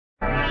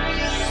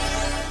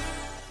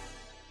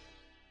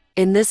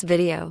In this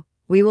video,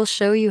 we will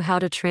show you how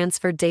to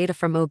transfer data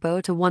from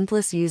Oppo to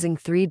OnePlus using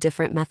 3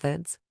 different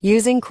methods.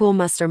 Using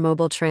Coolmuster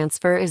Mobile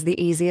Transfer is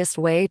the easiest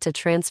way to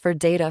transfer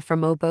data from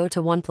Oppo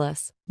to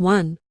OnePlus.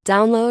 1.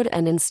 Download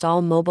and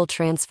install Mobile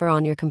Transfer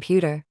on your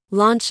computer.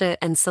 Launch it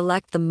and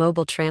select the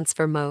Mobile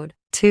Transfer mode.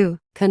 2.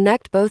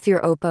 Connect both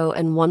your Oppo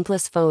and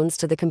OnePlus phones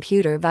to the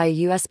computer via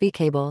USB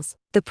cables.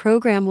 The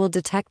program will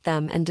detect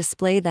them and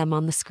display them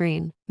on the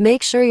screen.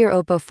 Make sure your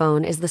Oppo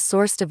phone is the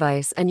source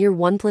device and your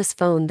OnePlus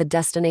phone the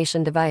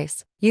destination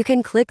device. You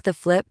can click the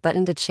flip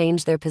button to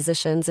change their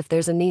positions if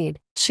there's a need.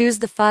 Choose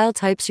the file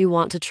types you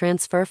want to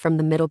transfer from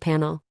the middle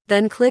panel.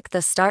 Then click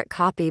the Start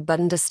Copy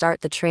button to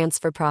start the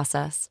transfer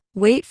process.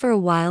 Wait for a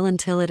while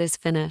until it is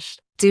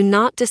finished. Do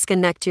not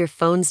disconnect your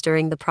phones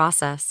during the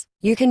process.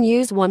 You can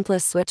use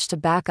OnePlus Switch to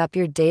back up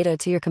your data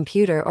to your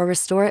computer or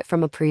restore it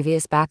from a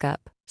previous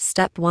backup.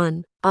 Step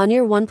 1. On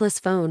your OnePlus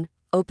phone,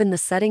 open the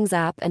Settings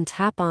app and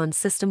tap on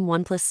System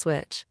OnePlus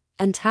Switch.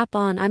 And tap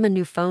on I'm a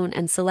new phone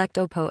and select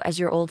Oppo as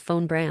your old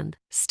phone brand.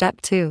 Step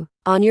 2.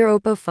 On your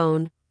Oppo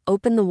phone,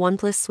 open the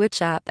OnePlus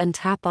Switch app and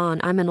tap on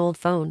I'm an old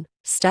phone.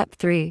 Step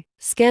 3.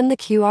 Scan the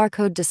QR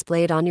code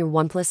displayed on your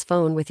OnePlus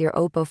phone with your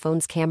Oppo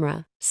phone's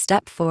camera.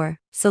 Step 4.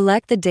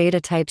 Select the data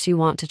types you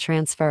want to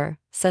transfer,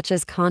 such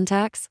as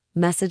contacts,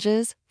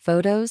 messages,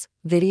 photos,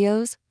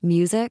 videos,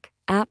 music,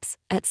 apps,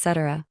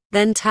 etc.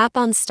 Then tap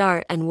on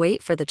Start and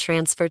wait for the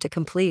transfer to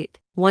complete.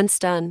 Once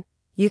done,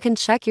 you can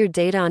check your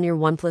data on your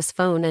OnePlus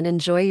phone and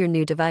enjoy your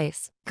new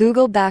device.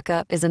 Google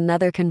Backup is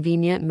another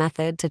convenient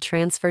method to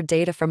transfer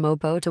data from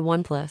Oppo to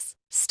OnePlus.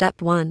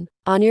 Step 1.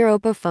 On your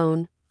Oppo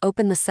phone,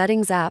 open the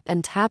Settings app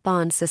and tap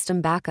on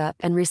System Backup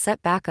and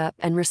Reset Backup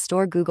and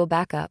restore Google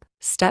Backup.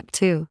 Step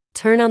 2.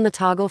 Turn on the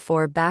toggle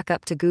for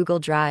Backup to Google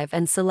Drive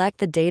and select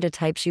the data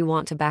types you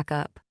want to back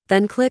up.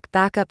 Then click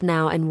Backup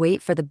Now and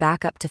wait for the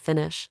backup to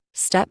finish.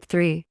 Step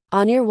 3.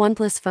 On your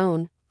OnePlus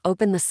phone,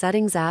 open the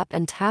Settings app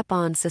and tap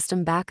on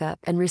System Backup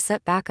and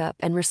Reset Backup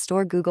and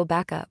restore Google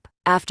Backup.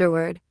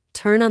 Afterward,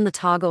 turn on the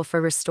toggle for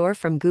Restore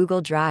from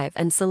Google Drive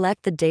and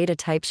select the data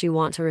types you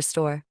want to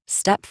restore.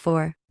 Step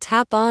 4.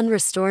 Tap on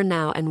Restore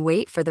Now and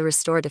wait for the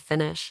restore to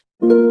finish.